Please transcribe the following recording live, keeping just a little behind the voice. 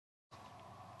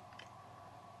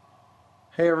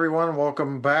Hey everyone,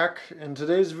 welcome back. In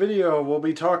today's video we'll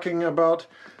be talking about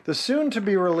the soon to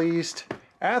be released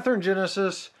Athearn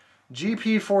Genesis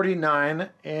GP49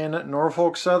 in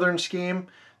Norfolk Southern scheme.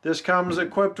 This comes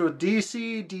equipped with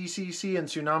DC, DCC, and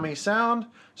Tsunami sound.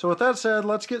 So with that said,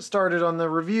 let's get started on the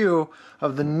review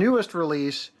of the newest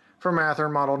release from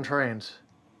Athearn Model Trains.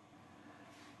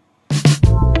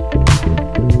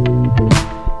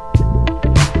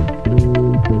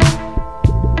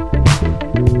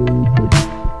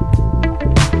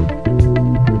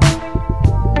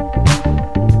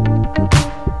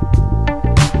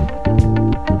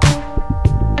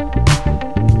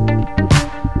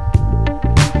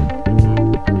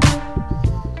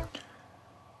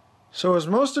 So as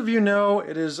most of you know,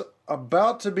 it is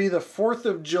about to be the 4th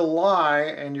of July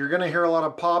and you're going to hear a lot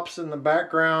of pops in the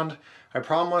background. I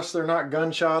promise they're not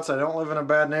gunshots. I don't live in a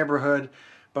bad neighborhood,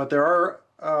 but there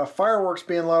are fireworks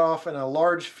being let off in a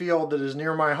large field that is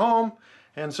near my home,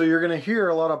 and so you're going to hear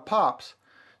a lot of pops.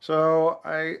 So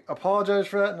I apologize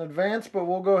for that in advance, but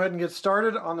we'll go ahead and get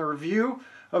started on the review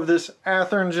of this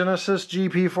Athearn Genesis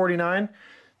GP49.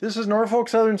 This is Norfolk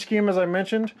Southern scheme, as I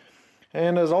mentioned.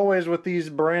 And as always with these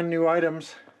brand new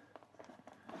items,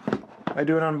 I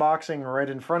do an unboxing right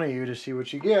in front of you to see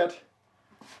what you get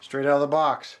straight out of the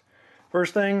box.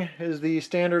 First thing is the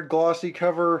standard glossy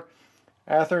cover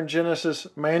Athearn Genesis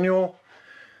manual.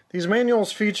 These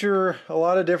manuals feature a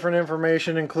lot of different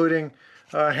information, including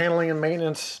handling and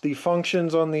maintenance, the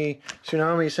functions on the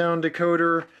Tsunami sound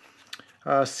decoder,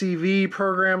 CV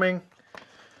programming,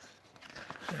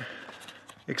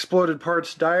 exploded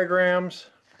parts diagrams,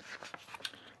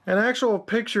 and actual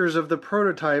pictures of the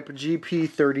prototype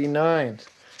GP39s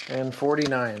and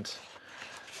 49s.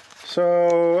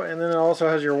 So, and then it also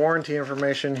has your warranty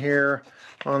information here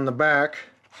on the back.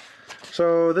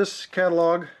 So this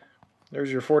catalog,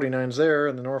 there's your 49s there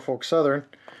in the Norfolk Southern.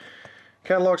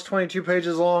 Catalog's 22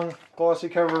 pages long, glossy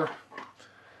cover,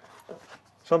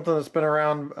 something that's been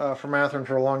around from Athearn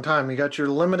for a long time. You got your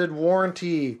limited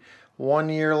warranty,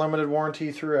 1-year limited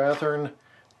warranty through Athearn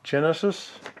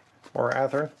Genesis. Or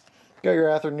Athearn. Got your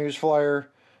Athearn news flyer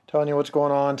telling you what's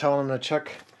going on, telling you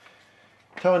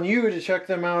to check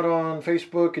them out on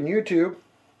Facebook and YouTube.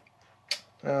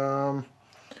 And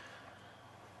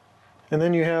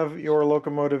then you have your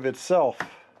locomotive itself.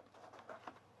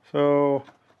 So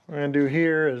what I'm going to do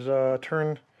here is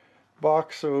turn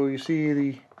box so you see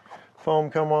the foam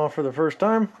come off for the first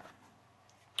time.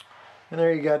 And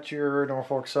there you got your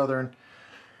Norfolk Southern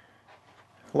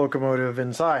locomotive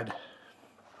inside.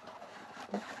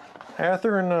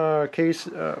 Athearn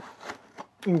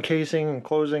encasing and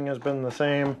closing has been the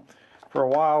same for a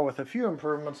while with a few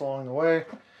improvements along the way.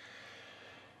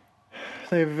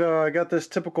 They've got this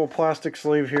typical plastic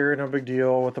sleeve here, no big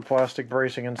deal, with the plastic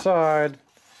bracing inside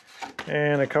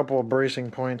and a couple of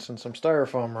bracing points and some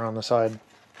styrofoam around the side.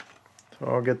 So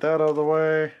I'll get that out of the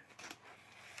way.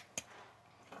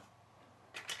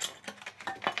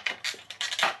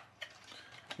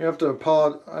 I have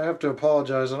to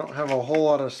apologize, I don't have a whole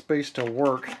lot of space to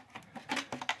work.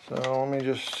 So let me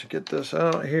just get this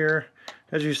out here.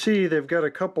 As you see, they've got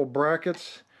a couple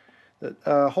brackets that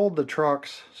hold the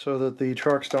trucks so that the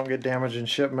trucks don't get damaged in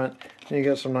shipment. And you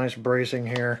got some nice bracing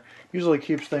here. Usually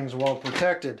keeps things well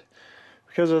protected.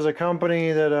 Because as a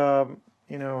company that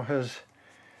you know, has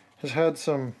had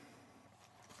some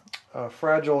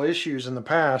fragile issues in the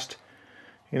past,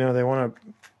 you know, they want to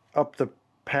up the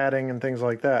padding and things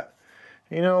like that.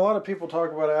 You know, a lot of people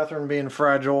talk about Athearn being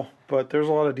fragile, but there's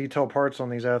a lot of detailed parts on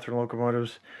these Athearn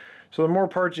locomotives. So the more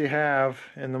parts you have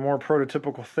and the more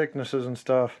prototypical thicknesses and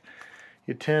stuff,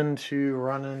 you tend to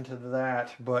run into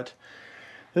that. But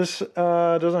this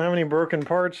doesn't have any broken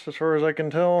parts as far as I can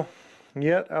tell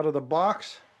yet out of the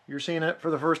box. You're seeing it for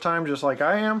the first time just like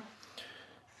I am.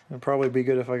 It'd probably be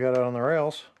good if I got it on the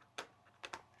rails.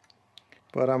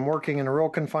 But I'm working in a real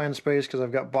confined space because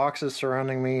I've got boxes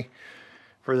surrounding me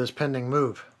for this pending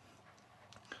move.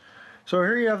 So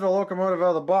here you have the locomotive out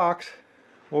of the box.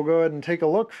 We'll go ahead and take a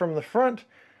look from the front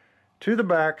to the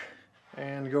back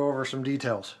and go over some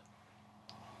details.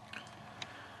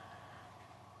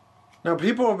 Now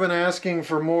people have been asking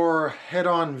for more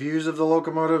head-on views of the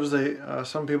locomotives.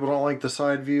 Some people don't like the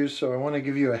side views, so I want to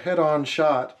give you a head-on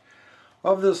shot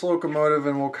of this locomotive,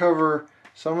 and we'll cover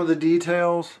some of the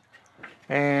details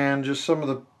and just some of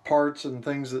the parts and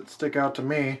things that stick out to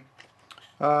me.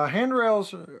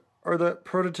 Handrails are the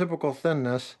prototypical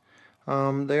thinness.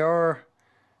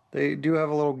 They do have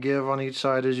a little give on each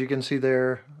side, as you can see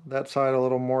there. That side a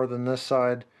little more than this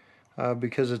side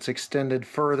because it's extended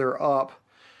further up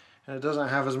and it doesn't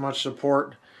have as much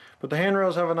support. But the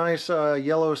handrails have a nice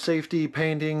yellow safety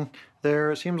painting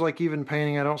there. It seems like even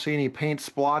painting. I don't see any paint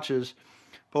splotches.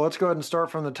 But let's go ahead and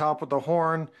start from the top with the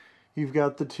horn. You've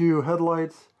got the two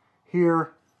headlights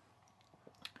here.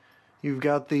 You've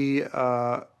got the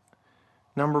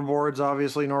number boards,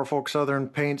 obviously Norfolk Southern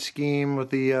paint scheme with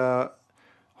the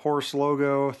horse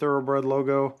logo, thoroughbred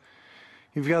logo.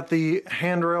 You've got the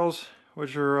handrails,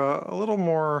 which are a little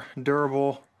more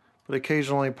durable, but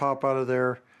occasionally pop out of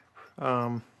their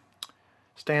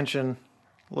stanchion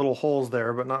little holes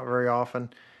there, but not very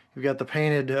often. You've got the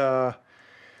painted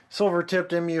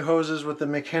silver-tipped MU hoses with the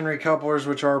McHenry couplers,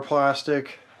 which are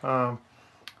plastic.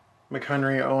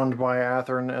 McHenry owned by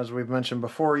Athearn, as we've mentioned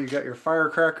before. You've got your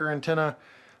firecracker antenna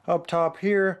up top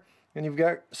here, and you've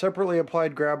got separately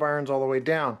applied grab irons all the way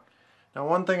down. Now,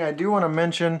 one thing I do want to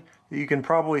mention that you can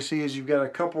probably see is you've got a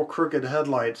couple crooked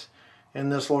headlights in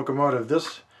this locomotive.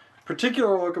 This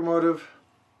particular locomotive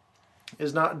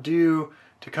is not due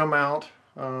to come out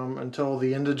until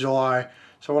the end of July.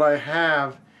 So what I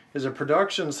have is a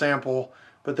production sample,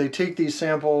 but they take these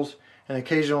samples and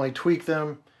occasionally tweak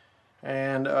them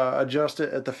and adjust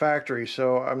it at the factory.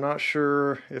 So I'm not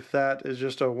sure if that is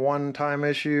just a one-time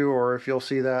issue or if you'll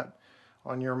see that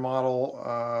on your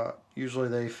model. Usually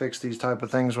they fix these type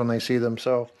of things when they see them.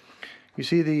 So you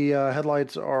see the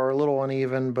headlights are a little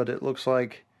uneven, but it looks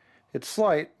like it's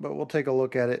slight, but we'll take a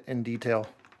look at it in detail.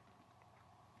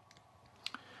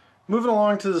 Moving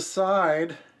along to the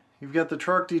side, you've got the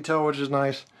truck detail, which is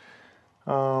nice.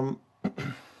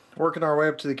 Working our way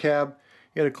up to the cab.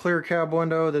 You got a clear cab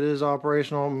window that is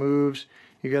operational, moves.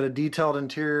 You got a detailed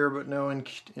interior, but no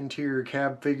interior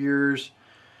cab figures.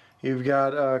 You've got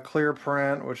a clear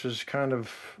print, which is kind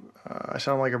of, I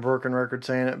sound like a broken record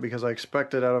saying it because I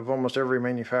expect it out of almost every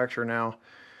manufacturer now.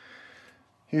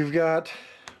 You've got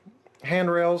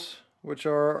handrails, which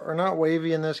are not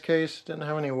wavy in this case. Didn't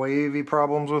have any wavy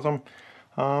problems with them.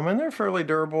 And they're fairly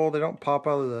durable. They don't pop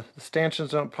out of the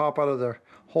stanchions don't pop out of the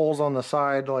holes on the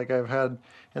side like I've had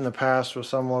in the past with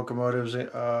some locomotives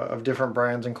of different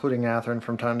brands, including Athearn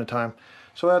from time to time.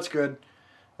 So that's good.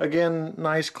 Again,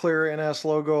 nice clear NS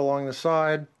logo along the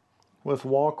side with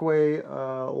walkway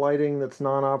lighting that's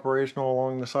non-operational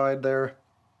along the side there.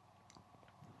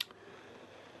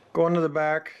 Going to the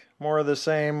back, more of the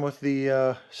same with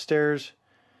the stairs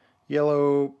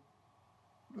yellow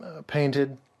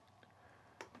painted.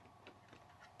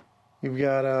 You've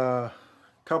got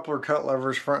coupler cut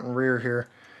levers front and rear here,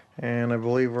 and I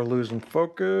believe we're losing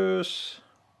focus.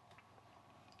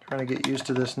 Trying to get used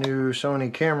to this new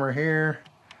Sony camera here,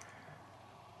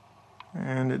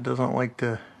 and it doesn't like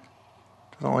to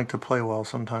play well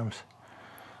sometimes.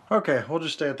 Okay, we'll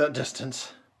just stay at that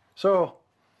distance. So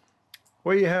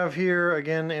what you have here,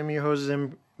 again, MU hoses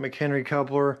and McHenry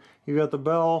coupler. You've got the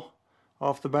bell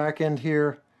off the back end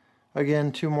here.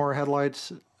 Again, two more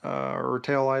headlights or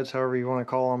tail lights, however you want to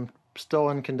call them,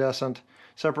 still incandescent,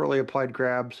 separately applied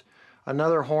grabs.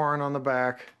 Another horn on the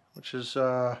back, which is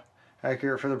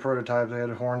accurate for the prototype. They had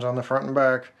horns on the front and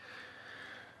back.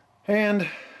 And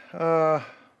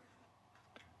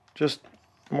just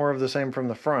more of the same from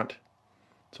the front.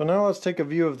 So now let's take a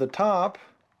view of the top,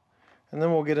 and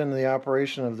then we'll get into the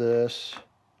operation of this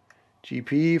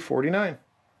GP49.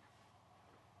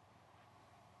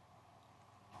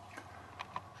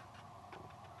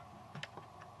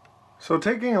 So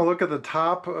taking a look at the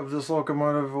top of this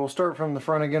locomotive, we'll start from the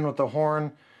front again with the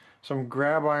horn, some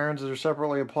grab irons that are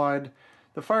separately applied,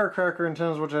 the firecracker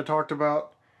antennas, which I talked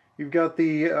about. You've got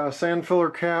the sand filler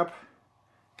cap,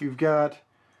 you've got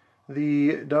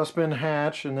the dustbin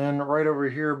hatch, and then right over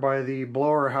here by the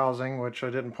blower housing, which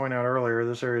I didn't point out earlier,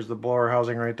 this area is the blower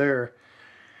housing right there.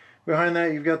 Behind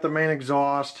that you've got the main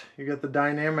exhaust, you've got the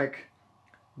dynamic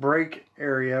brake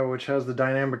area, which has the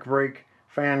dynamic brake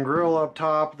fan grill up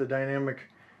top, the dynamic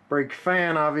brake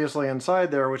fan obviously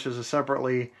inside there, which is a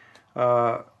separately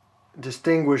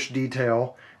distinguished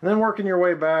detail. And then working your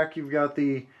way back, you've got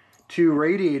the two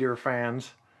radiator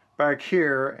fans back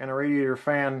here and a radiator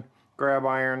fan grab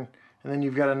iron, and then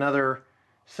you've got another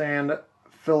sand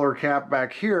filler cap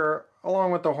back here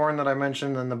along with the horn that I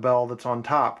mentioned and the bell that's on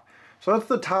top. So that's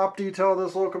the top detail of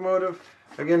this locomotive.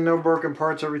 Again, no broken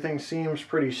parts, everything seems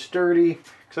pretty sturdy,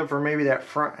 except for maybe that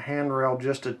front handrail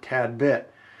just a tad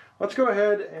bit. Let's go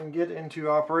ahead and get into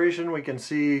operation. We can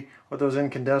see what those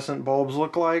incandescent bulbs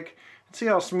look like, and see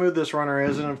how smooth this runner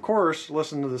is, and of course,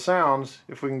 listen to the sounds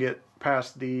if we can get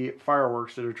past the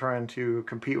fireworks that are trying to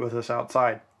compete with us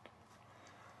outside.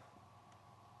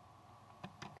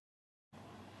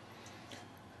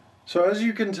 So as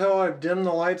you can tell, I've dimmed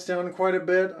the lights down quite a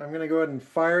bit. I'm going to go ahead and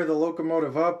fire the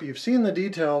locomotive up. You've seen the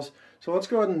details, so let's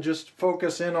go ahead and just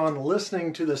focus in on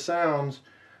listening to the sounds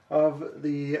of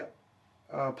the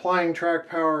applying track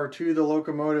power to the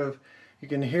locomotive, you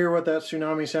can hear what that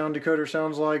Tsunami sound decoder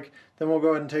sounds like. Then we'll go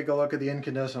ahead and take a look at the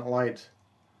incandescent lights.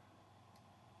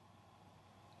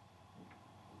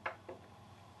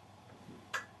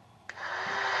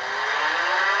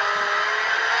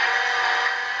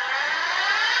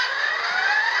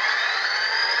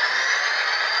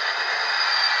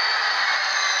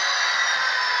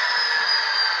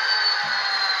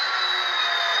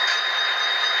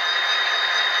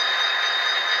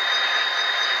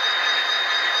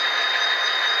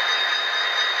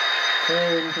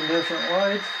 Okay, incandescent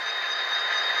lights.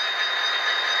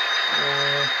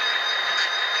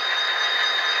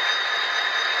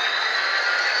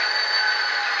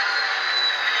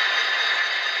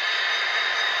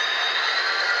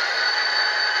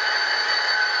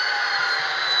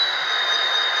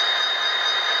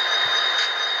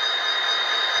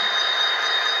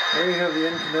 There you have the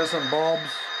incandescent bulbs.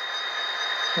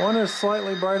 One is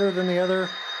slightly brighter than the other,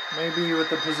 maybe with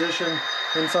the position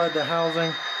inside the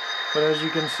housing. But as you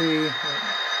can see,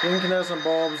 the incandescent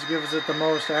bulbs gives it the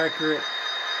most accurate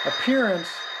appearance,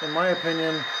 in my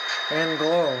opinion, and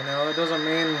glow. Now that doesn't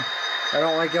mean I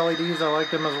don't like LEDs, I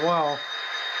like them as well,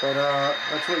 but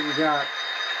that's what you got.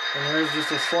 And there's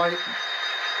just a slight,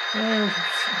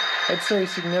 I'd say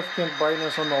significant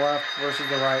brightness on the left versus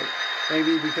the right.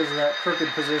 Maybe because of that crooked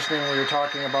positioning we were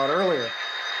talking about earlier.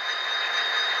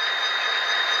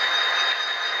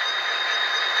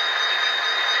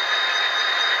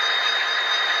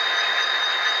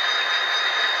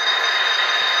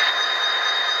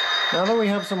 Now that we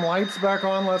have some lights back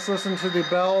on, let's listen to the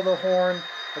bell, the horn,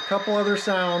 a couple other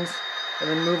sounds, and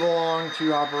then move along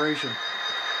to operation.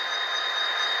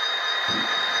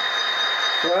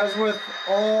 So as with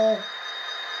all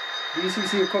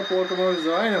DCC equipped locomotives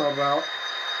that I know about,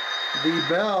 the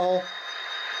bell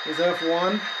is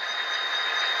F1.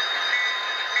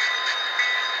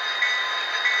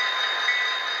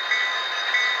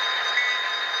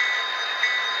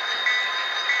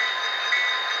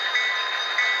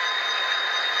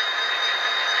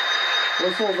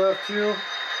 Whistle is F2,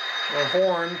 or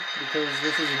horn, because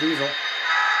this is a diesel.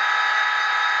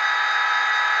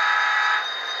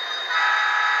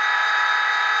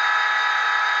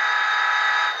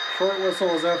 Short whistle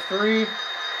is F3.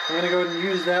 I'm going to go ahead and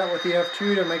use that with the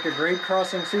F2 to make a grade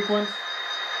crossing sequence.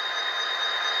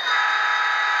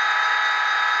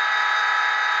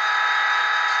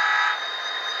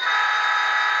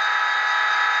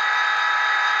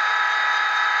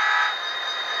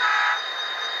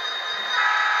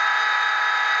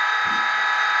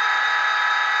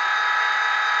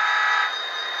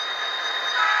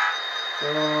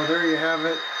 So there you have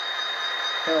it.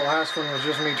 That last one was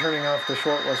just me turning off the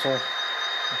short whistle,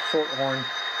 short horn.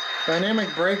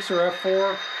 Dynamic brakes are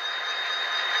F4.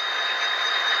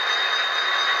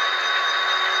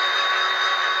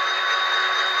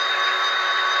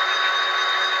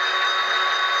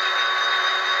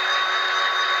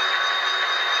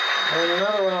 And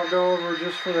another one I'll go over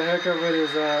just for the heck of it is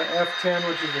F10,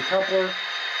 which is the coupler.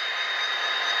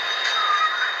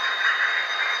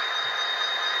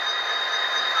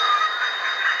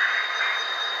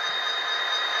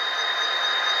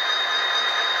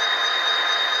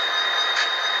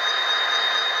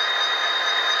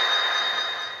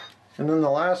 And then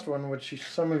the last one, which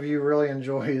some of you really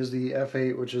enjoy, is the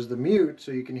F8, which is the mute,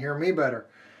 so you can hear me better.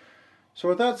 So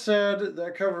with that said,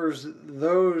 that covers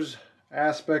those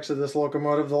aspects of this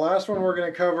locomotive. The last one we're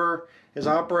going to cover is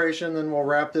operation, then we'll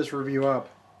wrap this review up.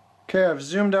 Okay, I've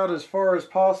zoomed out as far as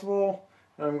possible,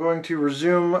 and I'm going to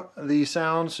resume the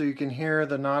sound so you can hear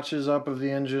the notches up of the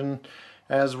engine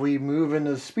as we move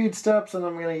into the speed steps, and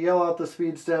I'm going to yell out the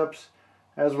speed steps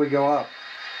as we go up.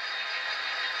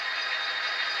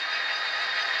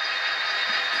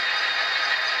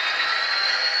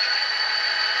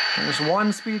 There's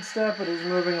one speed step, it is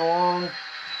moving along.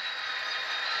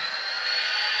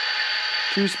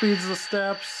 Two speeds of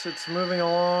steps, it's moving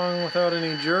along without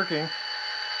any jerking.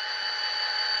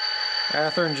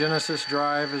 Athearn Genesis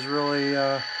drive is really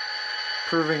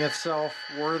proving itself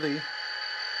worthy.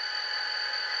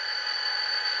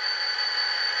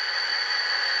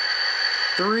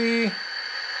 Three,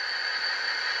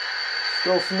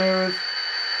 still smooth.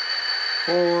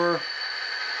 4,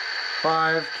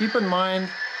 5. Keep in mind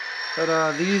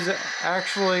that these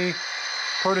actually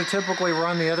prototypically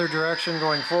run the other direction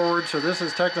going forward, so this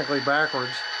is technically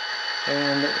backwards,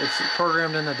 and it's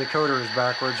programmed in the decoder as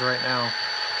backwards right now.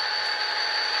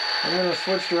 I'm going to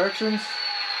switch directions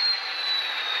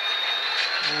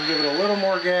and give it a little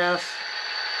more gas.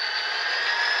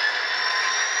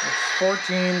 It's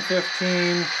 14,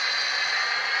 15,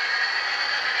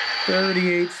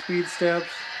 38 speed steps.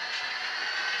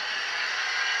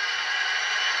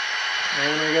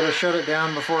 And I gotta shut it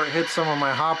down before it hits some of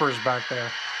my hoppers back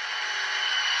there.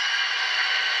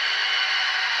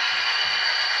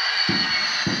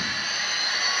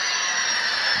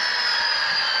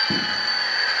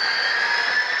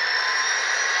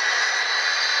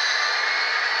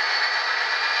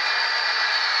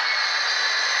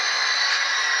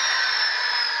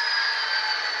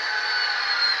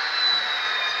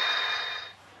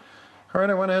 Alright,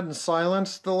 I went ahead and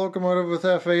silenced the locomotive with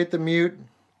F8, the mute.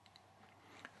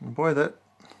 And boy, that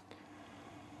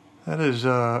is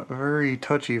very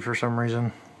touchy for some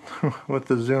reason with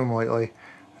the zoom lately.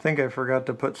 I think I forgot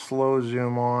to put slow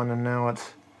zoom on and now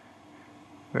it's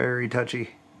very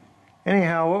touchy.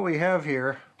 Anyhow, what we have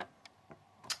here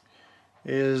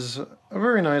is a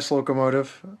very nice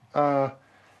locomotive.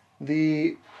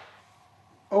 The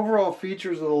overall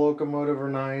features of the locomotive are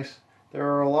nice. There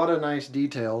are a lot of nice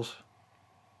details.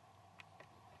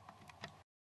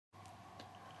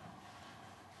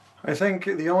 I think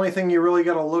the only thing you really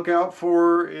got to look out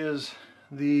for is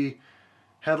the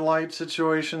headlight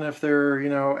situation, if they're, you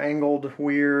know, angled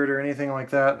weird or anything like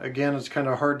that. Again, it's kind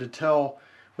of hard to tell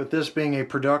with this being a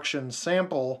production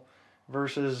sample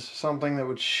versus something that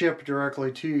would ship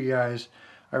directly to you guys.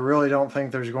 I really don't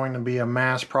think there's going to be a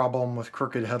mass problem with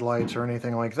crooked headlights or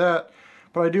anything like that.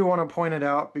 But I do want to point it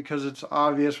out because it's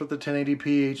obvious with the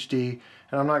 1080p HD,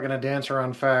 and I'm not going to dance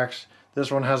around facts.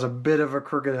 This one has a bit of a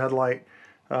crooked headlight.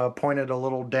 Pointed a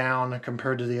little down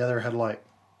compared to the other headlight.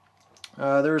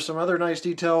 There's some other nice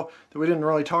detail that we didn't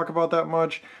really talk about that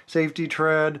much. Safety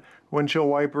tread, windshield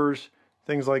wipers,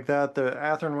 things like that. The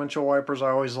Athearn windshield wipers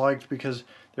I always liked because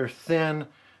they're thin,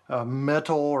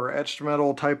 metal or etched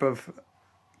metal type of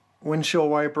windshield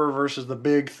wiper versus the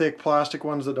big thick plastic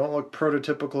ones that don't look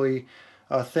prototypically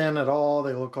thin at all.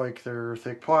 They look like they're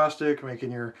thick plastic,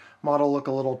 making your model look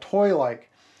a little toy-like.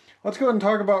 Let's go ahead and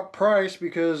talk about price,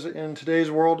 because in today's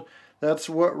world, that's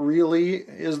what really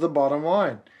is the bottom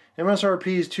line. MSRP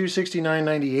is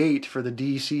 $269.98 for the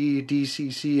DC,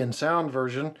 DCC, and sound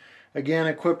version. Again,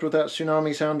 equipped with that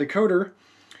Tsunami sound decoder.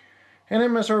 And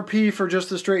MSRP for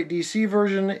just the straight DC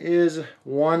version is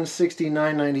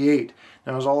 $169.98.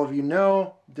 Now, as all of you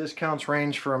know, discounts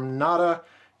range from nada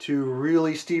to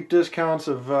really steep discounts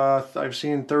of, I've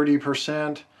seen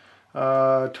 30%.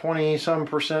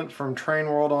 20-some% from Train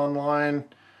World Online,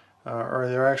 or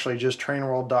they're actually just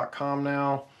trainworld.com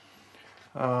now,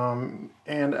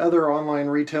 and other online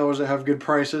retailers that have good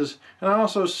prices. And I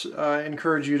also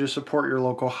encourage you to support your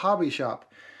local hobby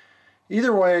shop.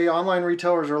 Either way, online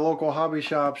retailers or local hobby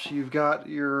shops, you've got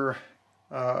your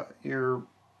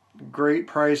great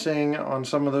pricing on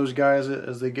some of those guys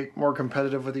as they get more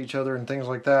competitive with each other and things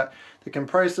like that. They can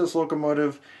price this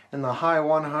locomotive in the high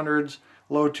 100s,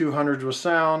 low 200s with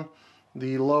sound,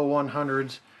 the low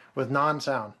 100s with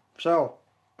non-sound. So,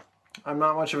 I'm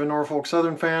not much of a Norfolk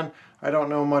Southern fan. I don't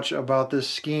know much about this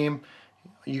scheme.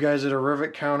 You guys that are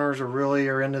rivet counters or really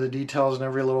are into the details and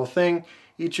every little thing,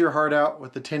 eat your heart out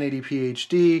with the 1080p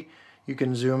HD. You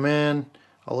can zoom in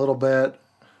a little bit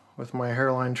with my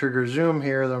hairline trigger zoom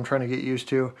here that I'm trying to get used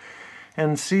to,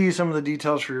 and see some of the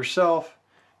details for yourself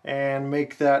and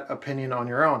make that opinion on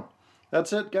your own.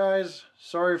 That's it, guys.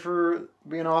 Sorry for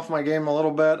being off my game a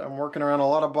little bit. I'm working around a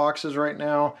lot of boxes right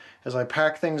now as I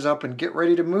pack things up and get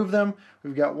ready to move them.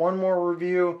 We've got one more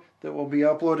review that will be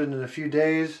uploaded in a few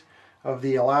days of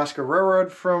the Alaska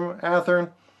Railroad from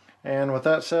Athearn. And with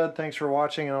that said, thanks for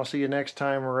watching, and I'll see you next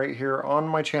time right here on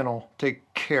my channel.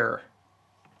 Take care.